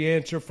cross is the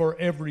answer for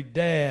every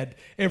dad,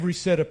 every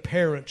set of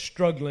parents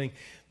struggling.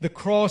 The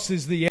cross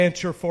is the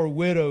answer for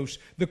widows.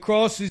 The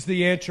cross is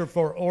the answer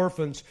for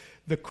orphans.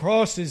 The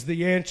cross is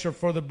the answer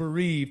for the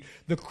bereaved.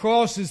 The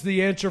cross is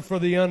the answer for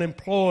the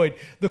unemployed.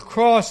 The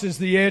cross is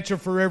the answer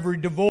for every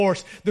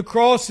divorce. The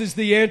cross is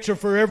the answer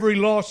for every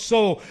lost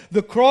soul.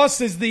 The cross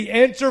is the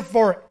answer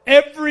for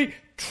every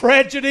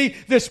tragedy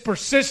this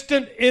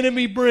persistent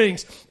enemy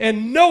brings.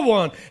 And no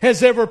one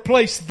has ever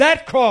placed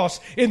that cross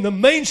in the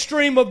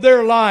mainstream of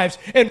their lives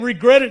and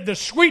regretted the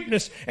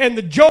sweetness and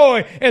the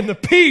joy and the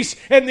peace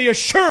and the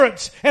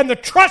assurance and the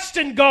trust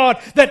in God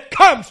that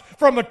comes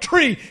from a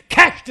tree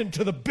cast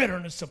into the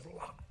bitterness of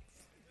life.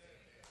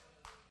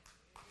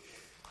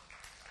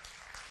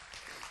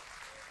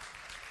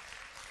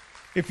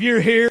 If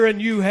you're here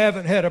and you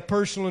haven't had a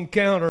personal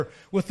encounter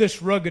with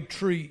this rugged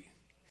tree,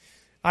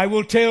 I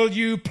will tell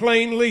you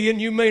plainly, and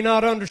you may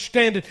not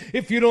understand it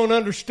if you don't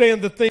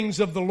understand the things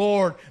of the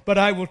Lord, but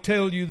I will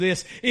tell you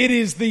this. It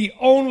is the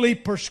only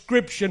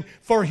prescription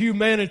for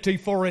humanity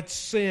for its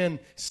sin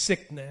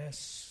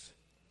sickness.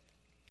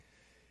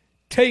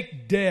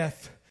 Take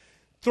death,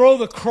 throw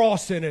the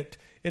cross in it,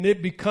 and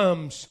it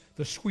becomes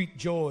the sweet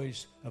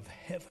joys of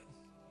heaven.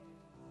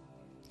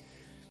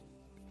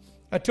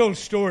 I told a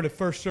story at the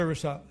first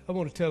service. I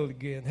want to tell it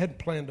again. Hadn't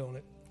planned on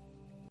it.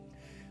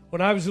 When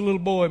I was a little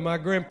boy, my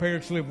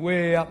grandparents lived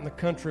way out in the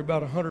country,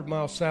 about 100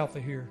 miles south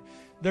of here.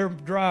 Their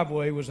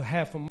driveway was a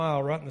half a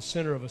mile right in the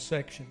center of a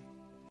section.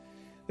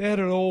 They had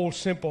an old,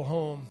 simple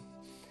home,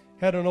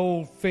 had an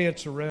old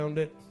fence around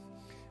it.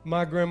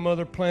 My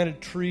grandmother planted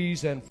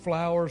trees and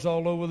flowers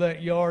all over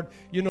that yard.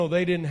 You know,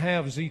 they didn't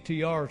have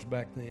ZTRs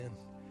back then.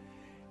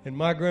 And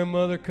my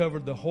grandmother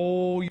covered the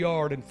whole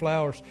yard in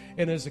flowers.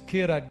 And as a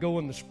kid, I'd go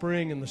in the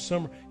spring and the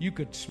summer. You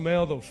could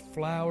smell those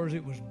flowers.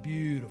 It was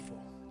beautiful.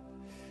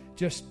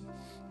 Just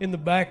in the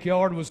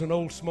backyard was an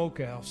old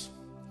smokehouse.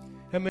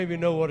 How many of you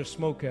know what a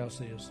smokehouse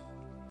is?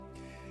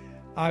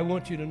 I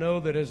want you to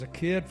know that as a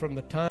kid, from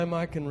the time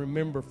I can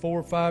remember 4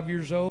 or 5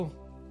 years old,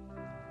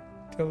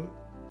 till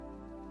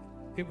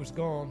it was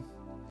gone.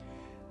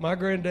 My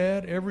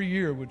granddad every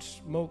year would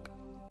smoke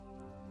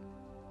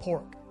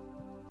pork.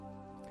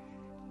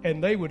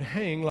 And they would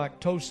hang like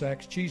toe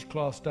sacks,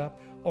 cheesecloth type,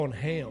 on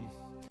ham.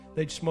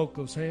 They'd smoke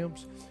those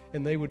hams,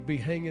 and they would be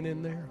hanging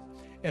in there.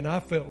 And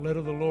I felt led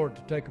of the Lord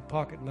to take a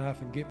pocket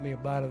knife and get me a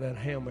bite of that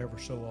ham ever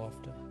so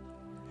often.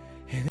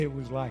 And it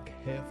was like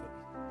heaven.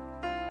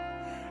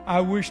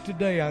 I wish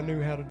today I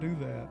knew how to do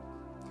that.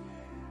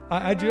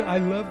 I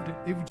loved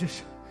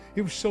it.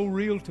 It was so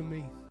real to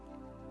me.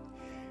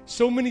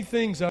 So many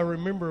things I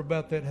remember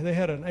about that. They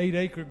had an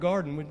 8-acre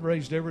garden. We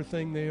raised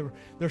everything there.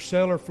 Their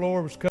cellar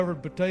floor was covered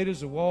in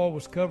potatoes. The wall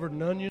was covered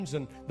in onions,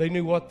 and they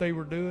knew what they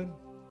were doing.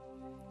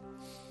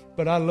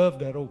 But I loved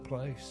that old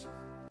place.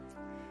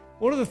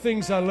 One of the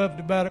things I loved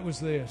about it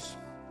was this.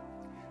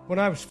 When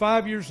I was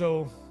 5 years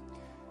old,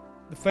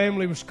 the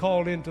family was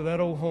called into that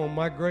old home.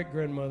 My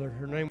great-grandmother,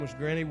 her name was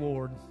Granny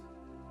Ward.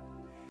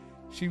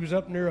 She was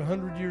up near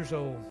 100 years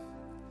old,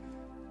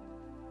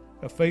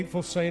 a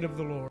faithful saint of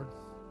the Lord.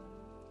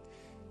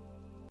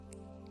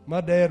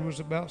 My dad was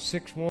about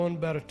 6'1",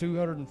 about a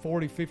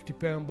 240,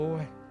 50-pound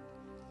boy.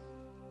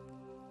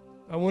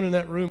 I went in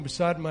that room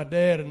beside my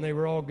dad, and they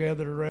were all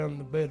gathered around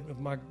the bed of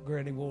my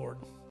Granny Ward.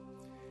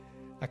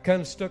 I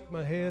kind of stuck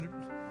my head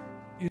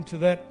into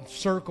that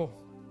circle,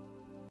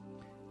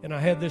 and I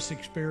had this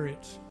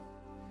experience.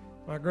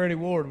 My Granny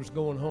Ward was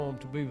going home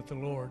to be with the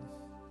Lord.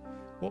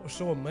 What was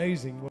so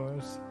amazing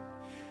was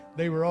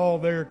they were all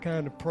there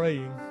kind of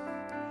praying,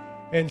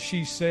 and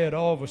she said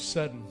all of a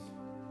sudden,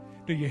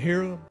 "Do you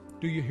hear them?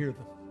 Do you hear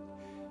them?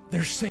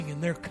 They're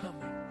singing, they're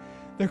coming.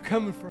 They're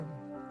coming from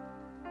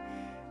me."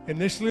 And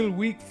this little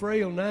weak,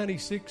 frail,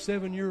 96,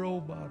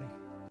 7-year-old body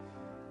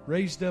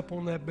raised up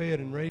on that bed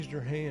and raised her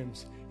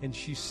hands, and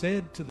she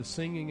said to the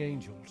singing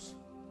angels,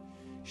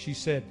 she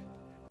said,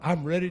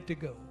 "I'm ready to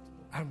go.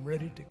 I'm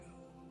ready to go."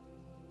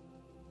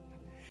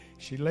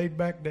 She laid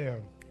back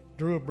down,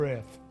 drew a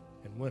breath,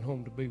 and went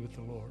home to be with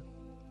the Lord.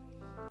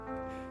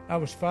 I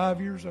was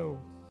 5 years old.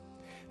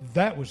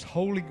 That was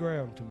holy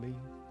ground to me.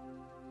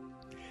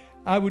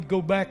 I would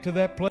go back to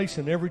that place,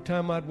 and every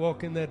time I'd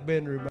walk in that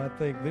bedroom, I'd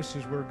think, this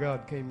is where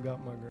God came and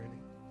got my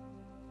granny.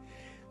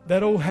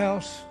 That old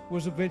house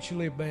was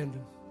eventually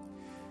abandoned.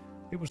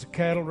 It was a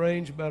cattle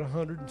range, about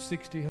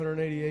 160,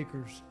 180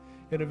 acres.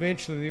 And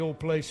eventually the old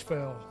place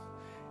fell.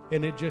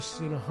 And it just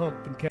in a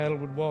hump, and cattle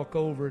would walk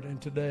over it.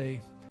 And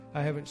today,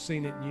 I haven't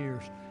seen it in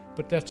years.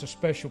 But that's a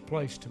special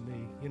place to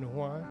me. You know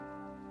why?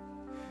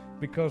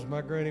 Because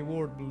my Granny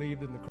Ward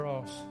believed in the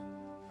cross.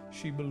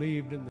 She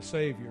believed in the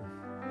Savior.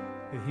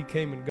 And He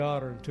came and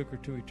got her and took her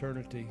to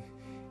eternity.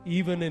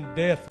 Even in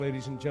death,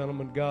 ladies and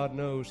gentlemen, God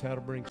knows how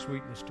to bring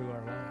sweetness to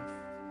our life.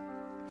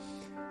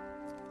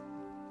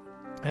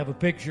 I have a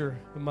picture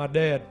of my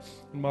dad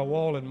in my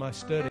wall in my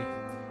study.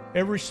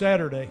 Every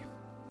Saturday,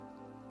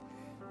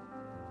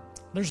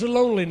 there's a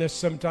loneliness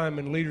sometime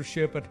in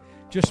leadership, and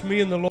just me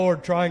and the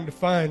Lord trying to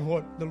find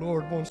what the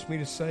Lord wants me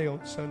to say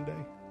on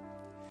Sunday.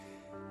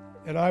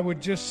 And I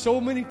would just so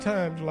many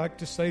times like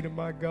to say to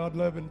my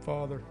God-loving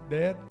Father,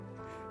 Dad,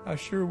 I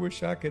sure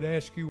wish I could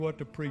ask you what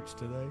to preach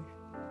today.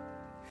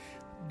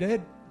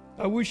 Dad,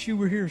 I wish you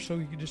were here so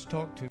you could just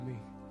talk to me.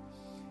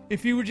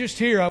 If you were just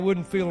here, I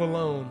wouldn't feel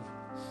alone.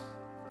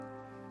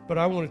 But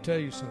I want to tell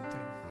you something.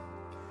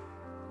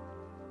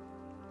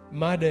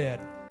 My dad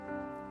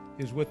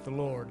is with the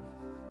Lord.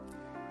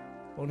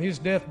 On his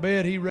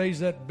deathbed, he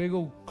raised that big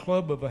old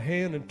club of a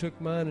hand and took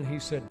mine, and he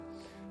said,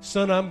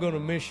 Son, I'm going to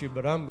miss you,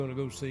 but I'm going to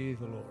go see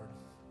the Lord.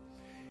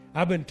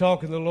 I've been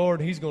talking to the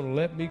Lord, and He's going to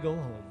let me go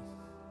home.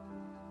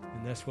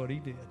 And that's what He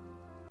did.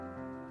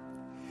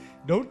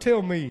 Don't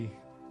tell me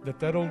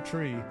that old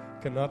tree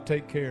cannot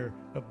take care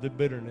of the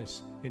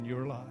bitterness in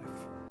your life.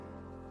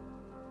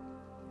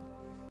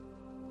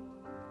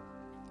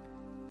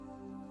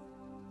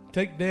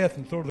 Take death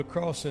and throw the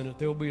cross in it.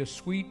 There will be a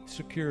sweet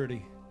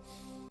security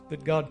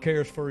that God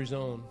cares for His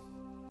own.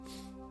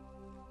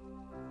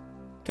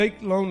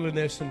 Take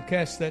loneliness and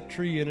cast that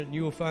tree in it, and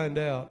you will find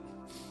out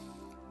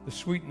the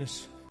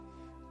sweetness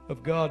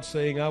of God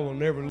saying, I will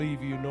never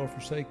leave you nor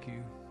forsake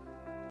you.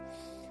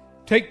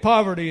 Take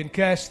poverty and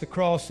cast the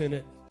cross in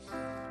it.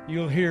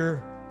 You'll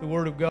hear the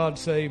Word of God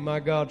say, my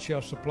God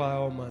shall supply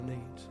all my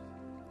needs.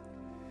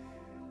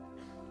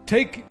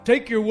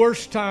 Take your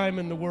worst time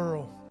in the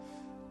world,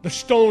 the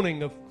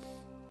stoning of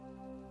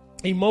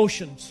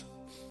emotions,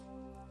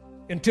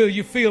 until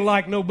you feel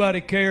like nobody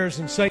cares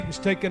and Satan's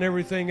taken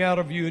everything out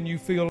of you and you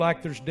feel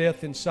like there's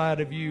death inside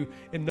of you,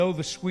 and know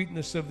the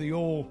sweetness of the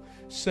old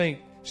Saint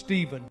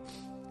Stephen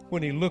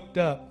when he looked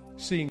up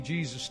seeing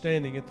Jesus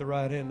standing at the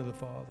right hand of the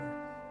Father.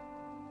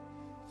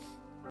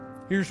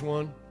 Here's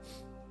one.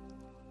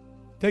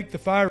 Take the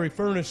fiery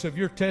furnace of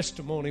your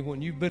testimony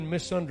when you've been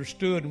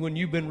misunderstood, when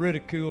you've been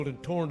ridiculed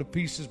and torn to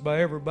pieces by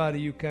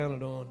everybody you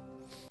counted on.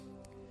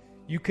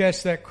 You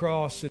cast that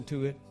cross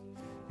into it,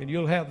 and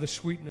you'll have the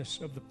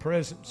sweetness of the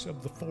presence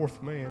of the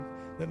fourth man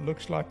that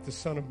looks like the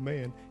Son of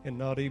Man, and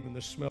not even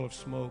the smell of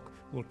smoke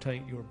will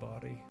taint your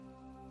body.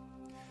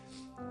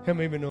 How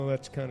many of you know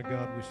that's the kind of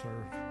God we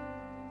serve?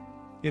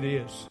 It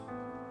is.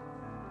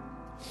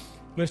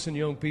 Listen,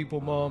 young people,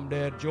 mom,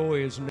 dad,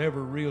 joy is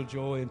never real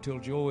joy until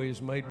joy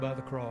is made by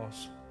the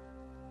cross.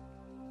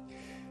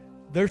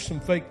 There's some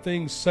fake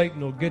things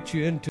Satan will get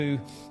you into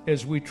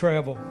as we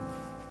travel.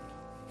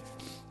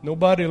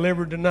 Nobody will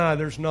ever deny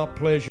there's not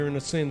pleasure in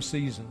a sin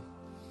season.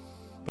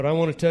 But I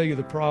want to tell you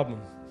the problem.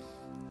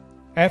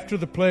 After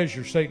the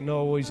pleasure, Satan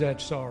always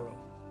adds sorrow.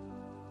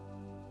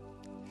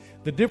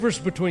 The difference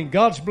between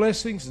God's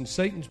blessings and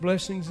Satan's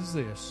blessings is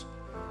this.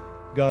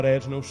 God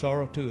adds no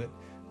sorrow to it.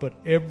 But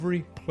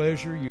every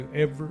pleasure you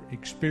ever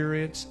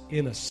experience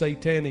in a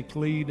satanic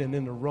lead and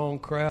in the wrong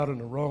crowd and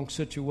the wrong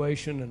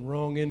situation and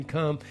wrong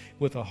income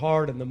with a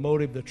heart and the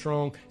motive that's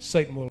wrong,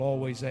 Satan will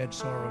always add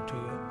sorrow to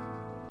it.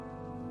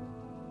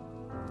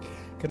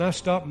 Can I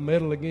stop and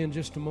meddle again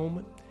just a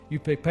moment?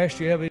 You say,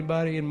 Pastor, you have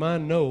anybody in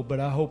mind? No,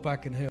 but I hope I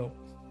can help.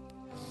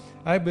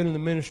 I've been in the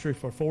ministry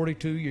for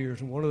 42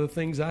 years, and one of the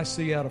things I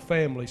see out of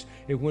families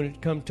is when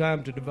it comes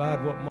time to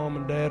divide what mom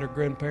and dad or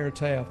grandparents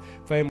have,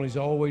 families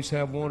always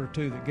have one or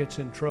two that gets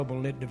in trouble,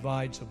 and it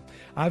divides them.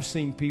 I've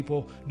seen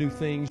people do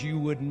things you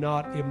would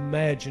not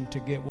imagine to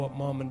get what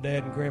mom and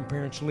dad and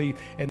grandparents leave,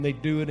 and they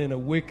do it in a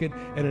wicked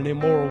and an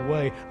immoral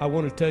way. I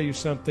want to tell you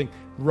something.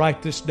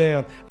 Write this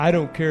down. I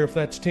don't care if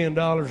that's $10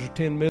 or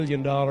 $10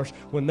 million.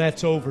 When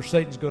that's over,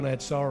 Satan's going to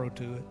add sorrow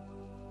to it.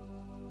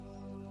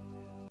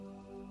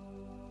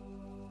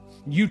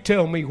 You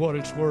tell me what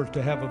it's worth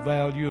to have a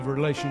value of a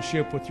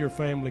relationship with your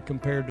family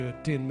compared to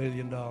 $10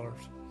 million.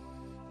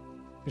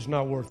 It's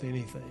not worth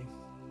anything.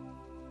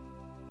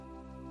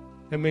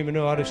 And maybe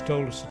no, I just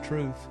told us the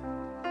truth.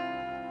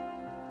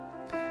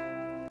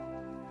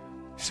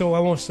 So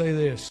I want to say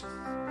this.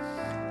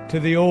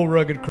 To the old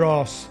rugged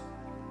cross,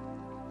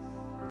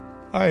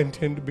 I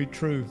intend to be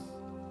true.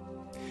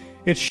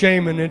 Its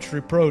shame and its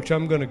reproach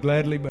I'm going to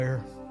gladly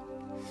bear.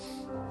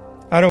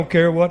 I don't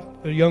care what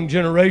a young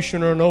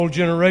generation or an old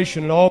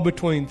generation and all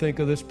between think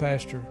of this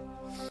pastor.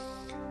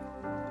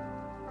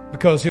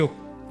 Because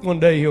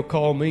one day he'll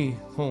call me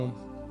home,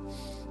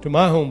 to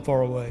my home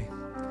far away.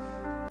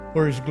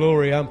 or His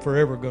glory I'm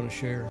forever going to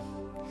share.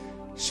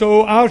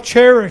 So I'll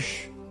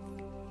cherish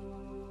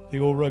the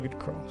old rugged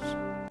cross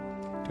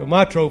till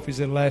my trophies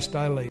at last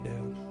I lay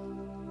down.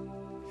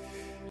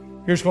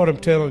 Here's what I'm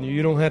telling you.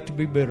 You don't have to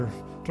be bitter.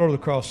 Throw the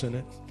cross in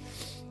it.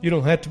 You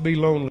don't have to be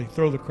lonely.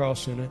 Throw the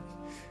cross in it.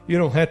 You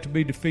don't have to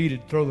be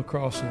defeated. Throw the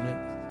cross in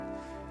it.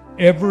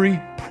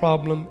 Every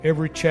problem,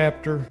 every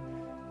chapter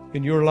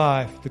in your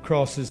life, the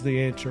cross is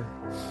the answer.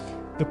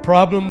 The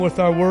problem with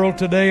our world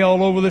today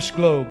all over this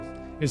globe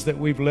is that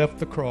we've left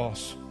the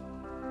cross.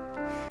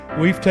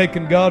 We've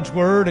taken God's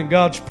Word and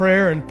God's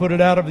prayer and put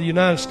it out of the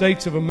United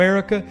States of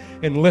America.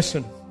 And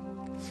listen,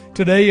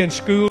 today in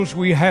schools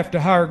we have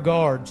to hire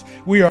guards.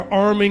 We are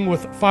arming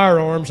with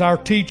firearms our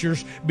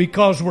teachers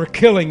because we're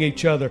killing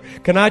each other.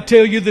 Can I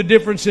tell you the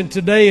difference in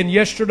today and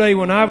yesterday?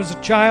 When I was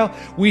a child,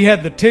 we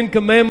had the 10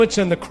 Commandments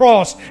and the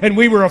cross, and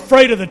we were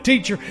afraid of the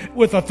teacher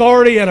with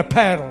authority and a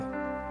paddle.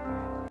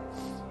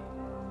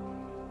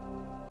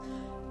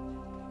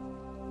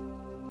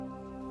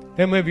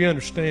 How many of you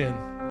understand?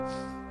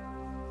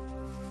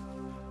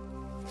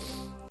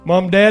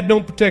 Mom, Dad,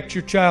 don't protect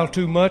your child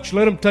too much.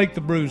 Let them take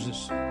the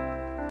bruises.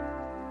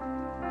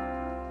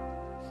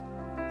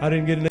 I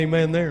didn't get an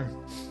amen there.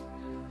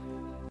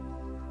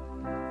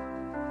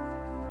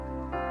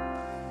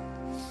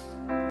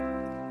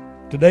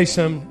 Today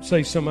some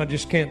say I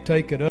just can't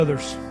take it.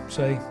 Others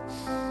say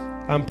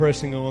I'm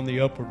pressing on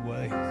the upward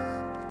way.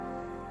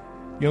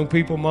 Young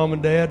people, Mom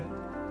and Dad,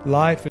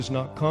 life is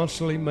not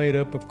constantly made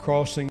up of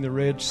crossing the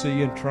Red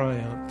Sea in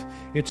triumph.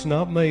 It's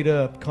not made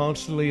up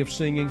constantly of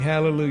singing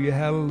hallelujah,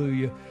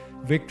 hallelujah,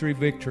 victory,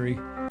 victory.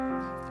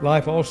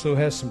 Life also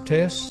has some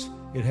tests.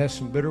 It has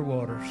some bitter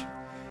waters.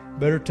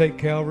 Better take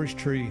Calvary's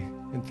tree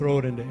and throw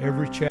it into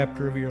every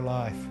chapter of your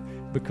life,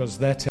 because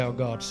that's how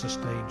God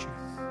sustains you.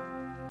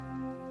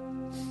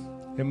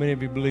 How many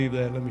of you believe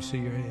that? Let me see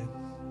your hand.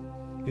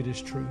 It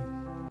is true.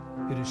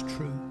 It is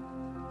true.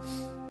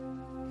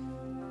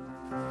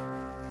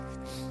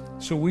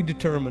 So we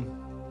determine,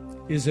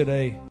 is it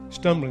a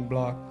stumbling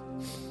block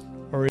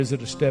or is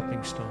it a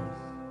stepping stone?